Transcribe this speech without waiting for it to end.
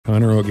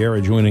Connor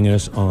O'Gara joining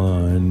us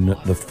on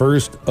the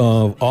 1st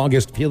of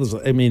August.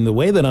 I mean, the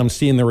way that I'm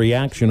seeing the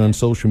reaction on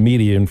social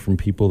media and from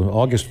people,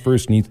 August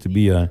 1st needs to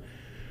be a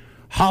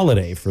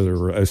holiday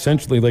for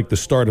essentially like the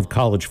start of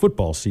college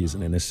football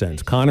season in a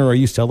sense. Connor, are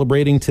you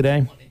celebrating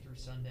today?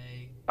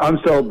 I'm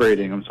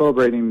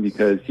celebrating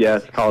because,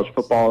 yes, college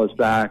football is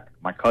back.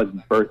 My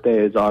cousin's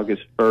birthday is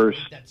August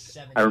 1st.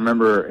 I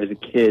remember as a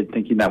kid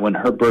thinking that when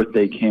her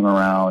birthday came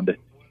around,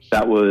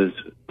 that was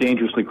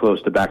dangerously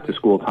close to back to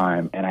school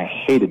time, and I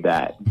hated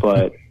that.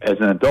 But as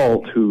an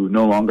adult who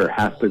no longer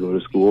has to go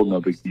to school,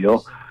 no big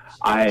deal,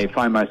 I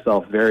find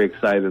myself very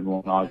excited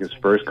when August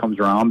 1st comes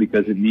around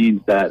because it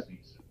means that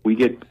we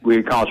get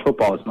college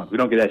football this month. We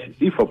don't get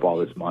SEC football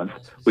this month.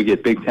 We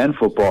get Big Ten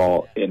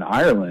football in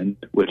Ireland,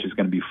 which is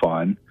going to be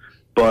fun.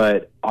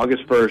 But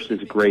August 1st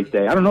is a great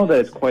day. I don't know that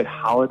it's quite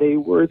holiday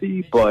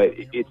worthy, but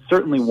it's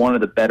certainly one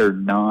of the better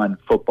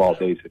non-football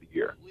days of the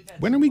year.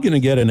 When are we going to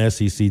get an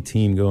SEC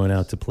team going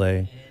out to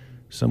play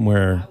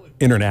somewhere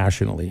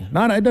internationally? It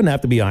doesn't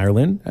have to be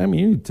Ireland. I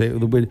mean,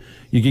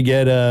 you could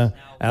get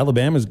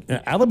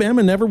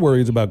Alabama never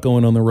worries about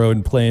going on the road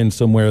and playing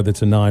somewhere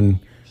that's not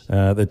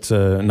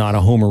a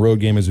home or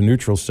road game as a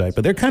neutral site.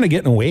 But they're kind of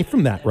getting away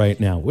from that right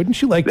now.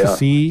 Wouldn't you like to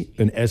see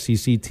an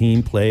SEC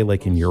team play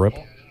like in Europe?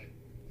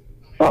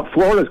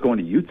 Florida's going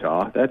to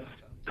Utah. That's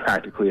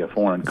practically a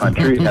foreign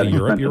country. Having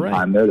spent some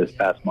time there this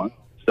past month.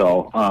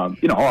 So,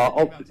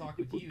 I'll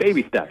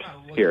baby steps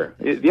here.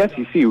 The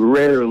SEC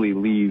rarely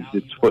leaves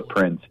its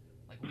footprint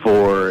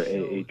for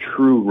a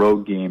true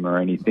road game or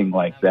anything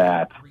like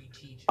that.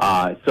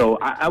 So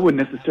I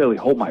wouldn't necessarily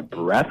hold my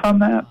breath on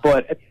that.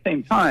 But at the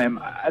same time,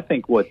 I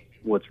think what's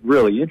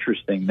really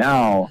interesting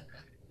now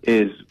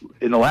is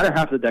in the latter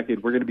half of the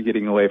decade, we're going to be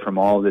getting away from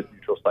all of this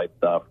neutral site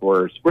stuff.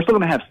 We're still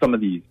going to have some of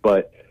these,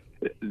 but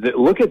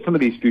look at some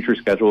of these future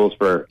schedules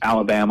for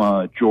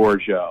Alabama,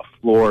 Georgia,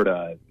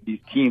 Florida, these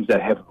teams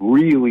that have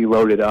really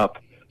loaded up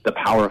the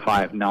Power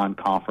 5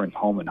 non-conference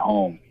home and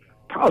home.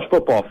 College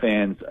football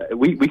fans,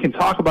 we can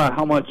talk about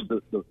how much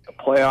the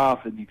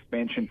playoff and the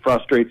expansion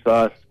frustrates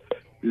us.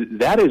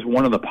 That is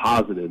one of the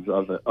positives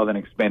of an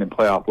expanded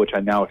playoff, which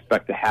I now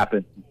expect to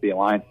happen since the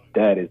Alliance is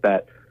dead, is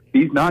that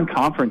these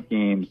non-conference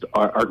games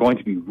are going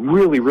to be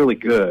really, really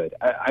good.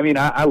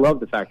 I love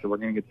the fact that we're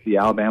going to get to see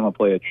Alabama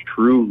play a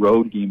true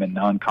road game in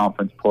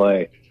non-conference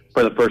play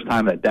for the first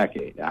time in a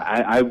decade.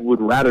 I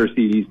would rather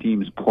see these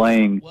teams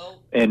playing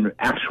in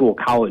actual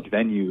college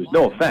venues.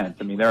 No offense.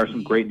 I mean, there are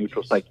some great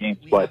neutral site games,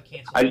 but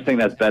I just think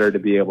that's better to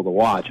be able to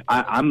watch.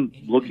 I'm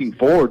looking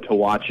forward to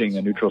watching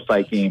a neutral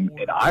site game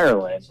in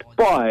Ireland,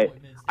 but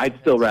I'd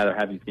still rather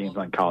have these games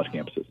on college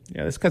campuses.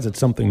 Yeah, that's because it's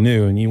something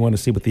new, and you want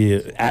to see what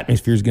the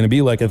atmosphere is going to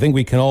be like. I think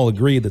we can all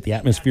agree that the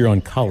atmosphere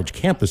on college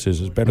campuses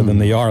is better than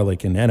they are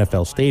like in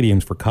NFL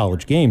stadiums for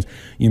college games.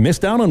 You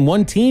missed out on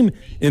one team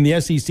in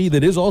the SEC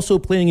that is also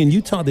playing in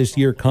Utah this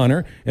year,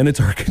 Connor, and it's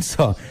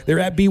Arkansas. They're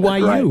at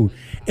BYU. Right.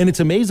 And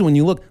it's amazing when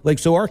you look.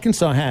 So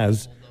Arkansas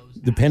has,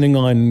 depending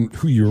on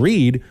who you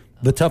read,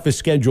 the toughest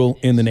schedule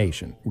in the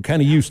nation. We're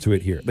kind of used to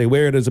it here. They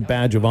wear it as a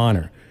badge of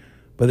honor.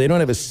 But they don't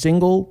have a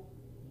single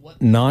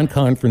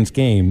non-conference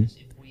game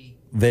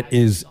that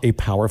is a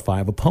Power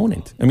 5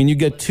 opponent. I mean, you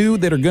get two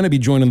that are going to be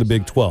joining the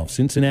Big 12,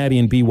 Cincinnati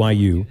and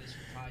BYU.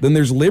 Then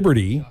there's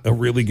Liberty, a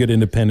really good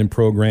independent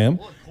program,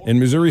 and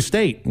Missouri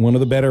State, one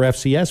of the better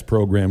FCS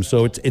programs.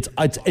 So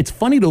it's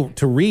funny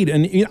to read,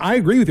 and I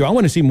agree with you. I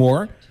want to see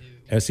more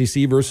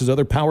SEC versus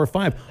other Power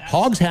 5.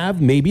 Hogs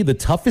have maybe the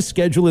toughest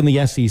schedule in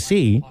the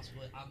SEC,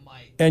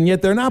 and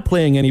yet they're not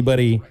playing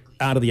anybody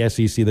out of the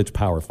SEC that's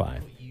Power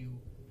 5.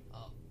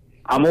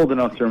 I'm old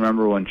enough to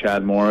remember when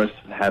Chad Morris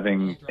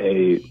having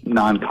a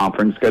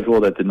non-conference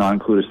schedule that did not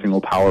include a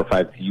single Power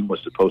 5 team was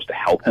supposed to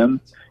help him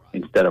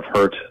instead of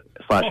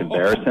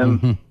hurt/embarrass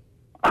him.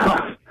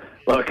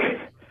 Look,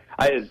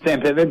 Sam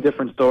Pittman,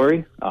 different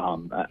story.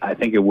 I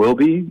think it will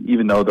be,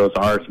 even though those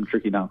are some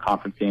tricky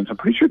non-conference games. I'm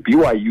pretty sure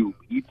BYU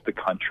leads the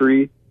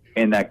country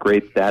in that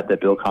great stat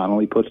that Bill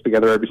Connolly puts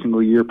together every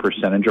single year,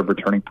 percentage of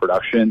returning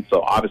production.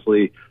 So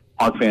obviously,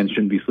 Hog fans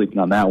shouldn't be sleeping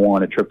on that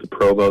one. A trip to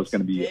Provo is going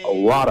to be a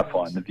lot of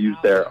fun. The views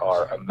there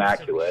are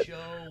immaculate.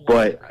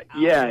 But,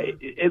 yeah,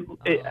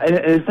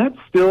 is that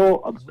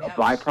still a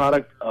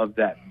byproduct of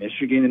that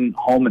Michigan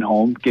home and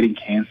home getting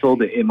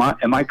canceled? Am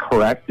I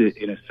correct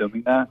in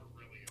assuming that?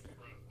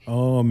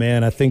 Oh,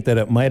 man, I think that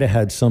it might have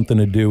had something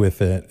to do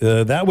with it.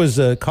 That was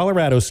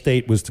Colorado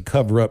State was to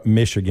cover up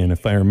Michigan,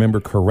 if I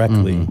remember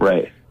correctly. Mm-hmm.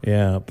 Right.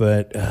 Yeah,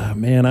 but,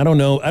 man, I don't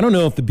know. I don't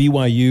know if the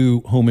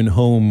BYU home and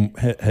home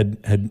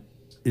had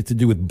it to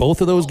do with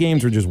both of those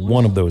games or just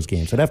one of those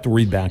games. I'd have to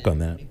read back on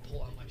that.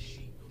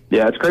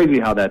 Yeah, it's crazy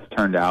how that's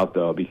turned out,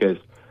 though, because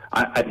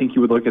I think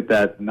you would look at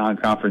that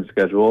non-conference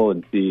schedule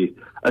and see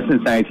a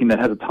Cincinnati team that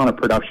has a ton of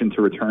production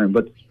to return,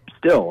 but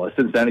still, a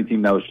Cincinnati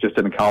team that was just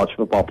in a college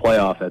football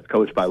playoff that's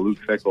coached by Luke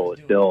Fickell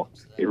is still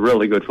a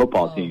really good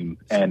football team.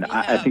 And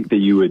I think that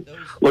you would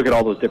look at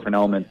all those different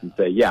elements and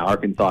say, yeah,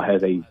 Arkansas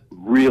has a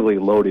really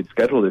loaded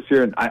schedule this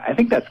year. And I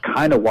think that's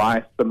kind of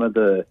why some of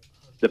the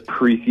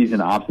preseason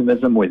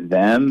optimism with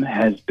them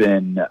has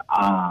been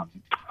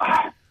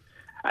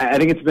I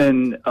think it's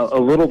been a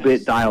little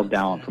bit dialed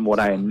down from what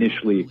I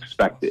initially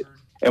expected.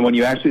 And when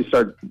you actually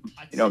start,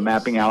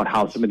 mapping out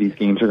how some of these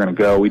games are going to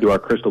go, we do our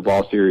Crystal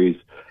Ball series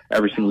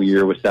every single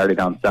year with Saturday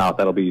Down South.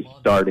 That'll be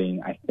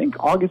starting, I think,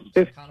 August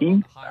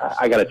 15th.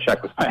 I got to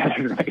check with my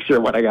editor to make sure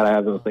when I got to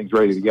have those things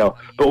ready to go.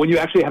 But when you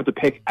actually have to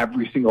pick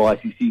every single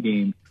SEC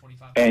game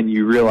and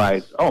you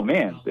realize, oh,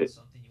 man,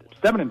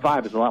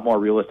 7-5 is a lot more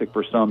realistic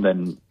for some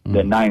than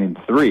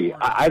 9-3.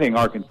 I think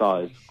Arkansas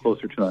is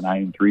closer to the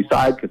 9-3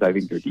 side because I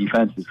think their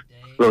defense is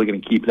really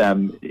going to keep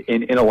them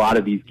in a lot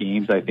of these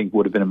games. I think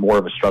would have been more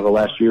of a struggle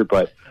last year,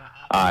 but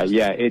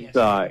it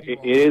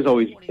is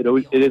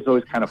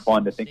always kind of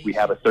fun to think we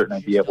have a certain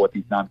idea of what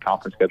these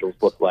non-conference schedules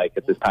look like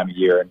at this time of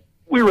year, and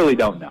we really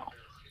don't know.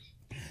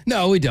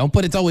 No, we don't,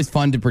 but it's always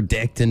fun to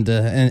predict and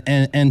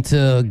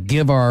to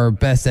give our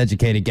best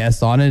educated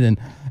guess on it. And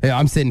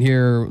I'm sitting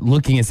here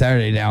looking at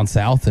Saturday Down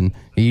South, and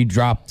you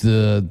dropped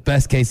the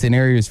best case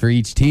scenarios for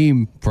each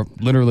team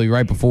literally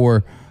right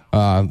before,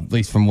 at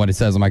least from what it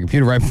says on my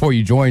computer, right before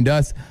you joined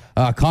us,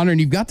 Connor.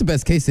 And you've got the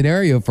best case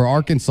scenario for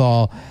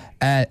Arkansas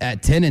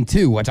at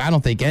 10-2, which I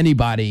don't think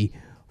anybody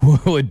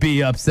would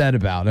be upset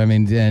about. I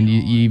mean, and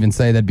you even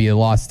say that'd be a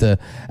loss to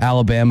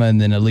Alabama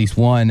and then at least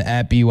one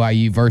at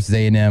BYU versus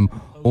A&M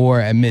or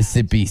at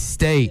Mississippi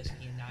State.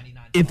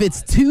 If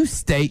it's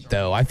 2-state,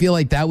 though, I feel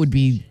like that would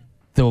be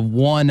the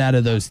one out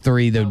of those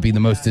three that would be the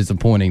most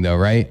disappointing, though,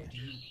 right?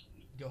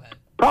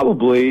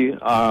 Probably,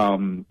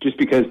 just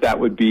because that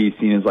would be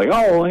seen as like,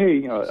 oh,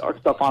 hey,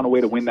 Arkansas found a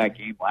way to win that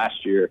game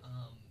last year.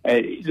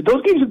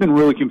 Those games have been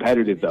really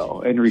competitive,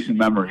 though, in recent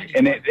memory.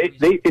 And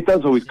it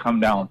does always come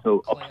down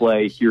to a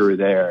play here or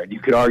there. And you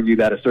could argue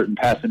that a certain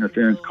pass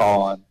interference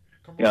call on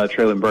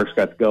Traylon Burks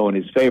got to go in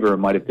his favor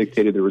and might have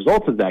dictated the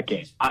results of that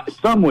game.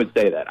 Some would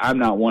say that. I'm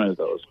not one of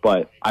those,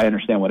 but I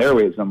understand what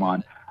airwaves I'm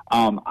on.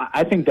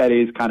 I think that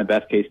is kind of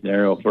best case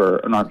scenario for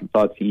an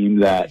Arkansas team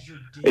that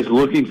is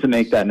looking to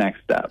make that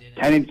next step.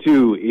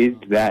 10-2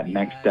 is that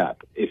next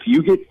step. If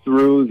you get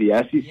through the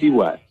SEC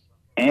West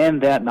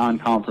and that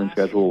non-conference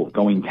schedule,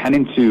 going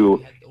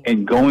 10-2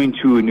 and going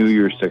to a New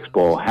Year's Six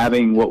Bowl,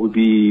 having what would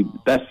be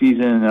best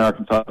season in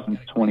Arkansas since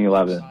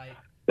 2011,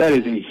 that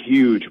is a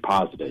huge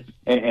positive.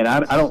 And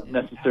I don't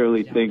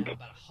necessarily think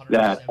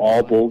that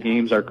all bowl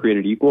games are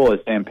created equal, as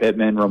Sam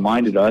Pittman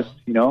reminded us.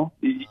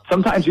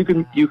 Sometimes you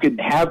can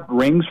have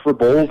rings for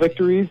bowl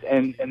victories,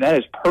 and that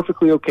is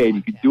perfectly okay. And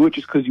you can do it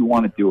just because you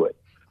want to do it.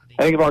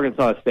 I think if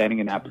Arkansas is standing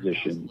in that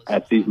position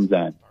at season's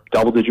end,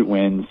 double-digit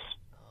wins,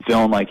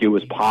 feeling like it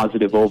was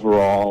positive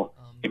overall,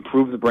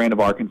 improve the brand of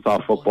Arkansas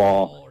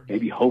football,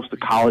 maybe host a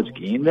college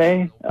game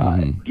day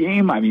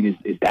game. I mean,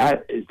 is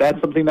that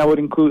something that would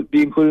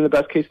be included in the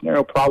best case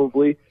scenario?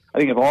 Probably. I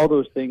think if all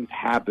those things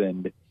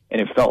happened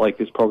and it felt like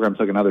this program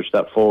took another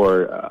step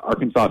forward,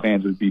 Arkansas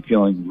fans would be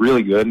feeling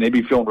really good, and they'd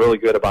be feeling really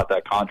good about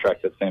that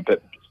contract that Sam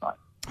Pittman just signed.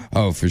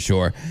 Oh, for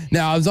sure.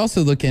 Now, I was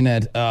also looking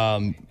at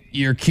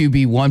your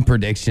QB1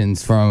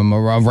 predictions from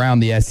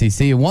around the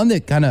SEC, and one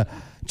that kind of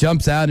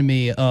jumps out at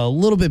me a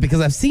little bit because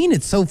I've seen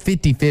it so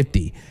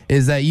 50-50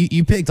 is that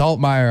you picked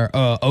Altmaier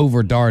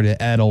over Dart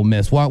at Ole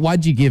Miss.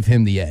 Why'd you give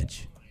him the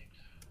edge?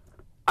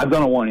 I've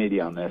done a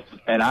 180 on this,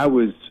 and I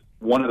was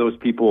one of those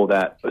people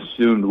that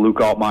assumed Luke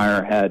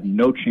Altmaier had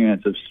no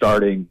chance of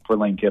starting for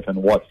Lane Kiffin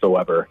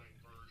whatsoever.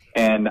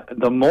 And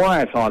the more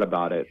I thought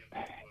about it,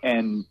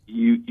 and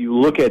you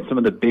look at some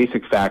of the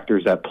basic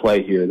factors at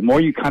play here, the more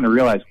you kind of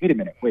realize,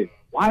 wait,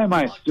 why am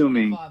I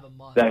assuming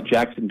that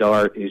Jackson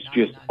Dart is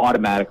just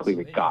automatically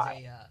the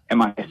guy?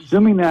 Am I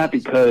assuming that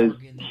because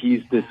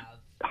he's this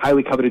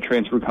highly coveted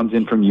transfer who comes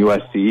in from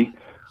USC?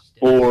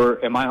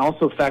 Or am I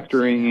also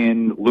factoring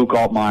in Luke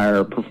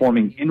Altmaier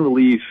performing in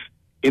relief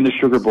in the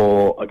Sugar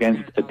Bowl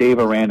against a Dave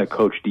Aranda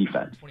coach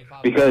defense?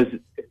 Because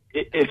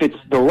if it's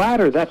the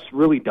latter, that's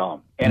really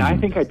dumb. And I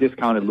think I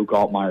discounted Luke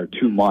Altmaier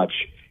too much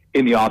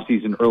in the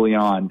offseason early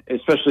on,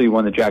 especially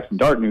when the Jackson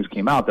Dart news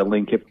came out that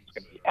Lane Kiffin was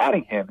going to be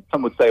adding him.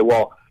 Some would say,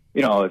 well,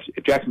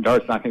 if Jackson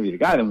Dart's not going to be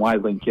the guy, then why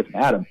is Lane Kiffin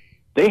add him?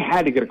 They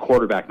had to get a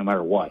quarterback no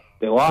matter what.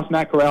 They lost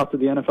Matt Corral to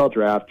the NFL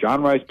draft.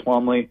 John Rice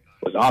Plumlee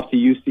was off to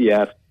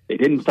UCF. They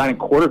didn't sign a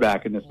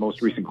quarterback in this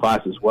most recent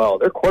class as well.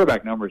 Their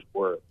quarterback numbers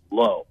were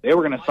low. They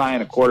were going to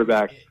sign a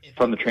quarterback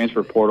from the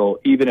transfer portal,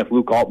 even if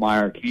Luke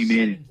Altmaier came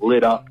in and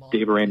lit up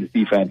Dave Aranda's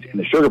defense in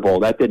the Sugar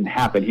Bowl. That didn't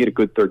happen. He had a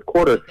good third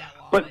quarter.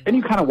 But then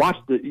you kind of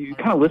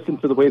listen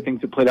to the way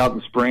things have played out in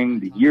the spring,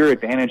 the year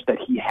advantage that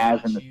he has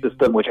in the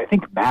system, which I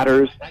think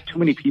matters. Too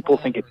many people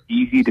think it's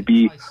easy to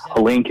be a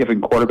Lane Kiffin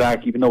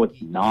quarterback, even though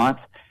it's not.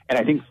 And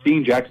I think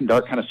seeing Jackson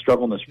Dart kind of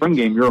struggle in the spring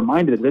game, you're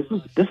reminded that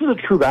this is a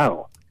true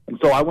battle. And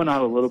so I went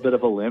out a little bit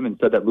of a limb and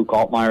said that Luke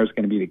Altmaier is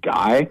going to be the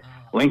guy.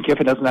 Lane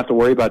Kiffin doesn't have to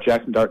worry about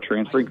Jackson Dart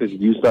transferring because he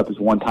used up his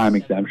one-time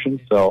exemption.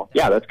 So,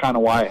 yeah, that's kind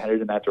of why I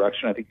headed in that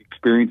direction. I think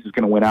experience is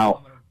going to win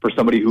out for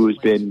somebody who has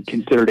been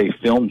considered a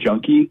film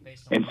junkie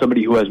and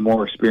somebody who has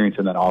more experience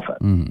in that offense.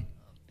 Mm-hmm.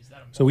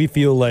 So we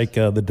feel like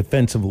the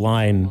defensive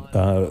line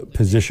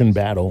position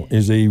battle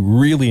is a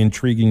really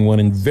intriguing one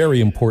and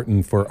very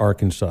important for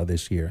Arkansas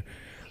this year.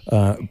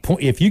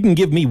 If you can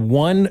give me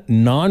one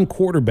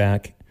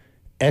non-quarterback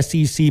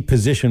SEC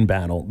position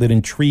battle that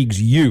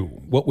intrigues you,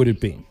 what would it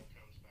be?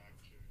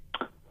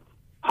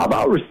 How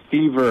about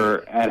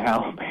receiver at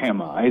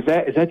Alabama? Is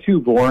that too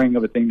boring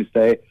of a thing to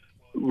say?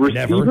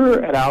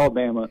 Receiver at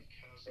Alabama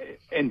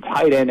and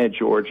tight end at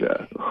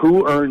Georgia.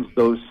 Who earns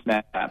those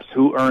snaps?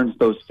 Who earns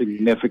those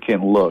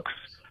significant looks?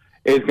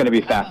 Is going to be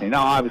fascinating.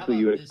 Now, obviously,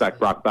 you would expect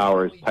Brock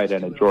Bowers, tight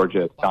end at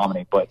Georgia, to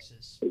dominate, but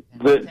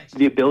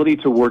the ability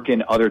to work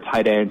in other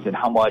tight ends and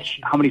how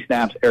many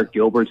snaps Eric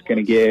Gilbert's going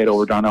to get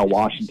over Darnell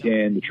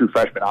Washington, the true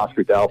freshman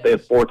Oscar Delp. They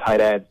have 4 tight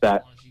ends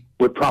that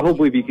would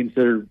probably be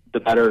considered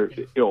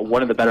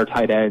one of the better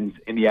tight ends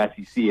in the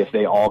SEC if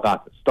they all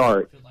got to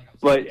start.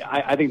 But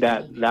I think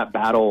that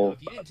battle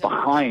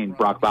behind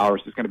Brock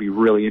Bowers is going to be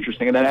really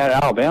interesting. And then at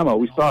Alabama,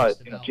 we saw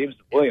James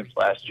Williams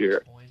last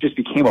year just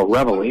became a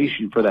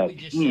revelation for that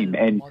team.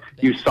 And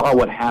you saw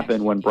what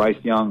happened when Bryce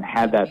Young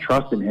had that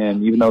trust in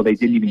him, even though they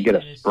didn't even get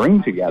a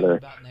spring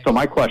together. So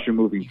my question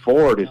moving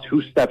forward is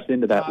who steps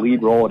into that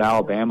lead role at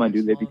Alabama, and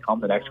do they become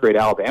the next great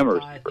Alabama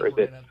receiver? Is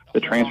it the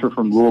transfer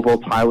from Louisville,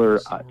 Tyler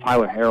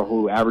Harrell,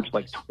 who averaged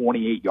like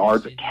 28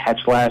 yards a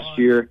catch last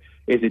year?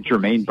 Is it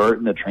Jermaine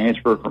Burton, the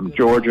transfer from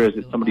Georgia? Is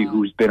it somebody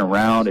who's been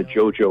around, a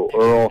JoJo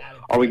Earl?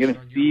 Are we going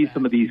to see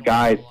some of these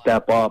guys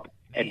step up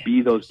and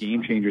be those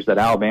game changers that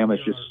Alabama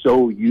is just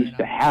so used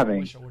to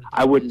having?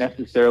 I wouldn't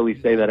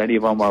necessarily say that any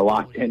of them are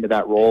locked into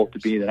that role to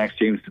be the next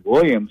James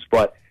Williams,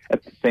 but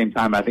at the same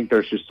time, I think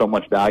there's just so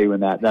much value in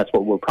that. That's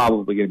what we're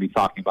probably going to be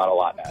talking about a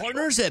lot now.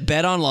 Partners at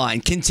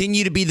BetOnline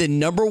continue to be the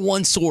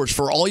 #1 source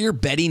for all your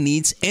betting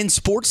needs and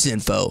sports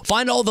info.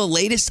 Find all the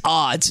latest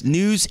odds,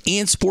 news,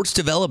 and sports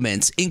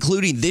developments,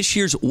 including this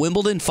year's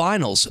Wimbledon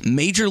Finals,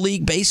 Major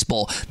League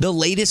Baseball, the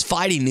latest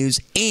fighting news,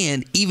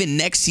 and even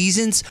next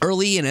season's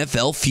early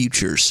NFL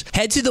futures.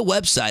 Head to the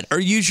website or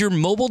use your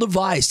mobile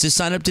device to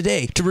sign up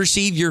today to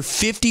receive your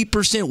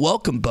 50%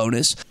 welcome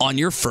bonus on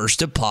your first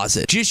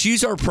deposit. Just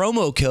use our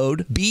promo code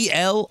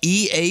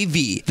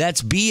BLEAV.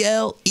 That's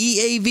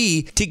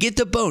BLEAV to get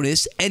the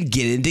bonus and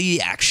get into the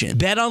action.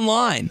 Bet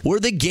online, where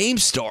the game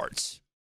starts.